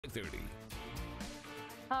30.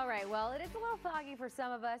 All right, well, it is a little foggy for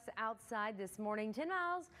some of us outside this morning. 10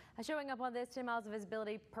 miles showing up on this, 10 miles of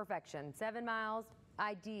visibility, perfection. 7 miles,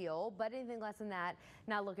 ideal, but anything less than that,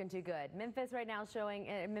 not looking too good. Memphis right now showing,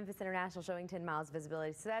 Memphis International showing 10 miles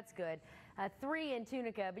visibility, so that's good. 3 in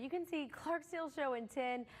Tunica, but you can see Clarksdale showing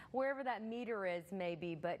 10, wherever that meter is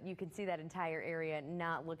maybe, but you can see that entire area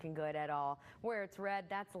not looking good at all. Where it's red,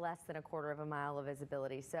 that's less than a quarter of a mile of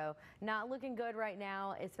visibility, so not looking good right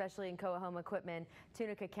now, especially in Coahoma, Quitman,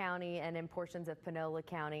 Tunica County, and in portions of Panola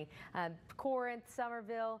County. Corinth,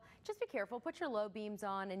 Somerville, just be careful, put your low beams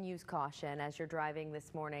on and use caution as you're driving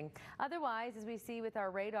this morning. Otherwise, as we see with our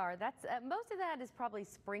radar, that's most of that is probably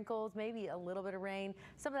sprinkles, maybe a little bit of rain.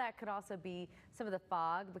 Some of that could also be some of the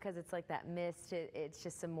fog because it's like that mist. It's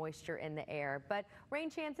just some moisture in the air. But rain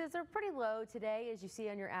chances are pretty low today, as you see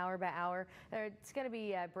on your hour by hour. It's going to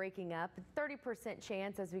be breaking up. 30%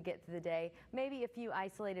 chance as we get through the day. Maybe a few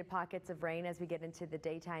isolated pockets of rain as we get into the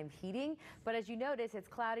daytime heating. But as you notice, it's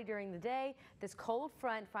cloudy during the day. This cold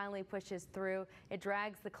front finally pushes through. It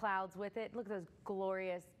drags the clouds with it. Look at those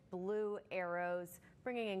glorious blue arrows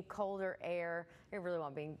bringing in colder air. It really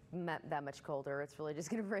won't be that much colder. It's really just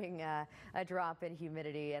going to bring a drop in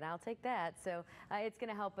humidity, and I'll take that. So it's going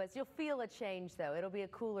to help us. You'll feel a change, though. It'll be a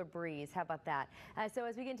cooler breeze. How about that? So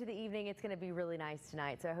as we get into the evening, it's going to be really nice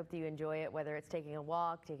tonight. So I hope that you enjoy it, whether it's taking a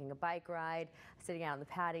walk, taking a bike ride, sitting out on the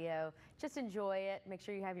patio. Just enjoy it. Make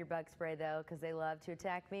sure you have your bug spray, though, because they love to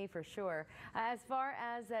attack me for sure. As far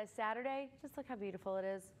as Saturday, just look how beautiful it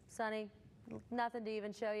is. Sunny. Nothing to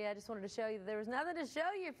even show you. I just wanted to show you that there was nothing to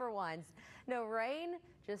show you for once. No rain,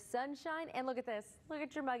 just sunshine. And look at this. Look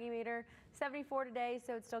at your muggy meter. 74 today,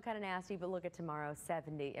 so it's still kind of nasty, but look at tomorrow,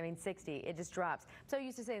 60. It just drops. I'm so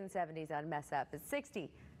used to saying the 70s, I'd mess up. It's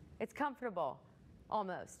 60. It's comfortable.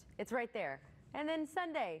 Almost. It's right there. And then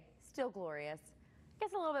Sunday, still glorious.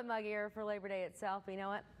 Gets a little bit muggier for Labor Day itself, but you know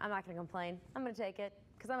what? I'm not going to complain. I'm going to take it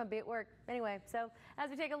because I'm going to be at work. Anyway, so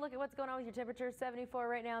as we take a look at what's going on with your temperature, 74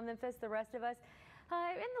 right now in Memphis, the rest of us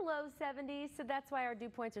in the low 70s, so that's why our dew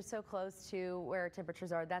points are so close to where our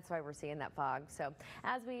temperatures are. That's why we're seeing that fog. So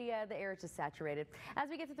as we, the air is just saturated. As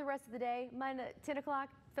we get through the rest of the day, 10 o'clock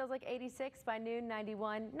feels like 86, by noon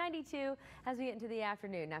 91, 92 as we get into the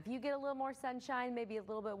afternoon. Now, if you get a little more sunshine, maybe a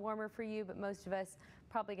little bit warmer for you, but most of us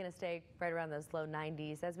probably going to stay right around those low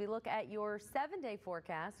 90s. As we look at your 7-day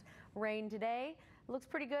forecast, rain today. Looks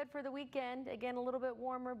pretty good for the weekend. Again, a little bit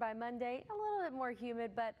warmer by Monday, a little bit more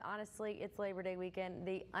humid, but honestly, it's Labor Day weekend,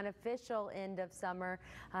 the unofficial end of summer.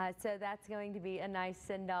 So that's going to be a nice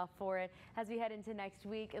send-off for it. As we head into next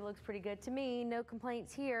week, it looks pretty good to me. No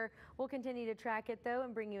complaints here. We'll continue to track it, though,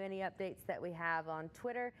 and bring you any updates that we have on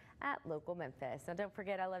Twitter at Local Memphis. Now, don't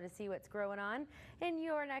forget, I love to see what's growing on in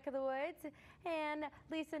your neck of the woods. And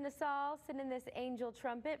Lisa Nassau sending this angel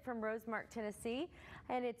trumpet from Rosemark, Tennessee.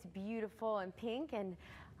 And it's beautiful and pink, and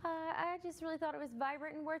I just really thought it was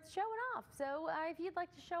vibrant and worth showing off. So if you'd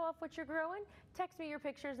like to show off what you're growing, text me your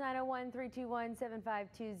pictures,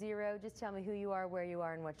 901-321-7520. Just tell me who you are, where you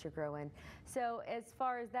are, and what you're growing. So as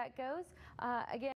far as that goes, again,